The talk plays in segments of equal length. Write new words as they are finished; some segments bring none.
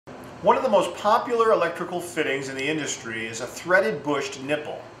One of the most popular electrical fittings in the industry is a threaded bushed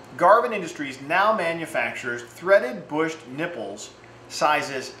nipple. Garvin Industries now manufactures threaded bushed nipples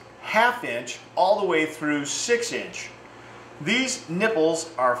sizes 1/2 inch all the way through 6 inch. These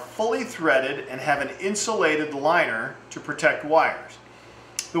nipples are fully threaded and have an insulated liner to protect wires.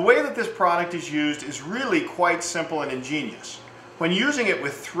 The way that this product is used is really quite simple and ingenious. When using it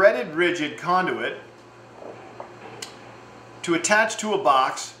with threaded rigid conduit, to attach to a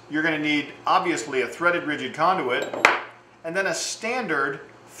box, you're going to need obviously a threaded rigid conduit and then a standard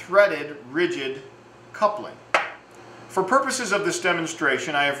threaded rigid coupling. For purposes of this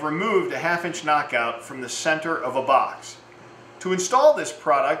demonstration, I have removed a 1/2 inch knockout from the center of a box. To install this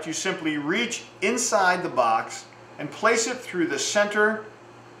product, you simply reach inside the box and place it through the center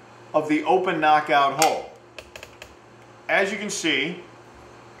of the open knockout hole. As you can see,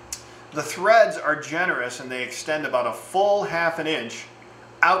 the threads are generous and they extend about a full 1/2 inch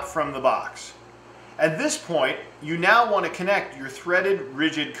out from the box. At this point, you now want to connect your threaded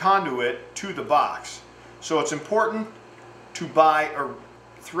rigid conduit to the box. So it's important to buy a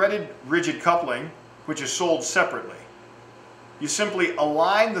threaded rigid coupling, which is sold separately. You simply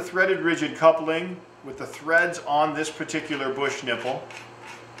align the threaded rigid coupling with the threads on this particular bush nipple,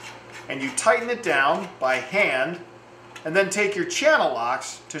 and you tighten it down by hand, and then take your channel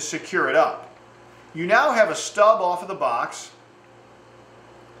locks to secure it up. You now have a stub off of the box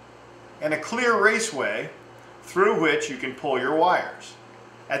and a clear raceway through which you can pull your wires.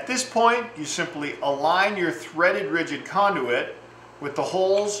 At this point, you simply align your threaded rigid conduit with the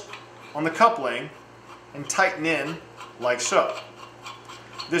holes on the coupling and tighten in like so.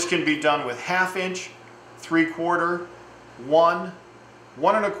 This can be done with 1/2 inch, 3/4, 1,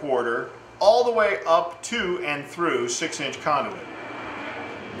 1 1/4, all the way up to and through 6 inch conduit.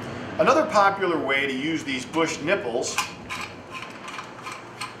 Another popular way to use these bush nipples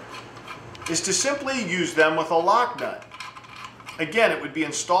is to simply use them with a lock nut. Again, it would be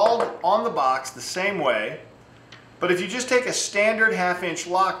installed on the box the same way, but if you just take a standard 1/2 inch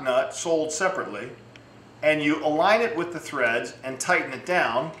lock nut sold separately and you align it with the threads and tighten it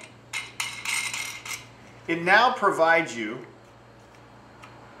down, it now provides you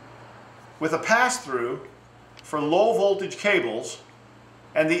with a pass-through for low voltage cables,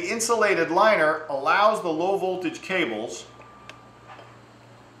 and the insulated liner allows the low voltage cables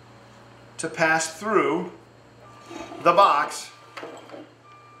to pass through the box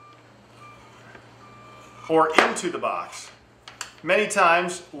or into the box. Many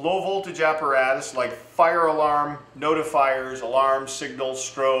times, low voltage apparatus like fire alarm, notifiers, alarms, signals,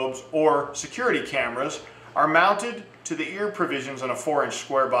 strobes, or security cameras are mounted to the ear provisions on a 4-inch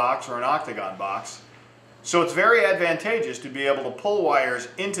square box or an octagon box. So it's very advantageous to be able to pull wires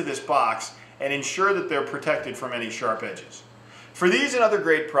into this box and ensure that they're protected from any sharp edges. For these and other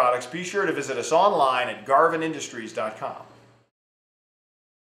great products, be sure to visit us online at garvinindustries.com.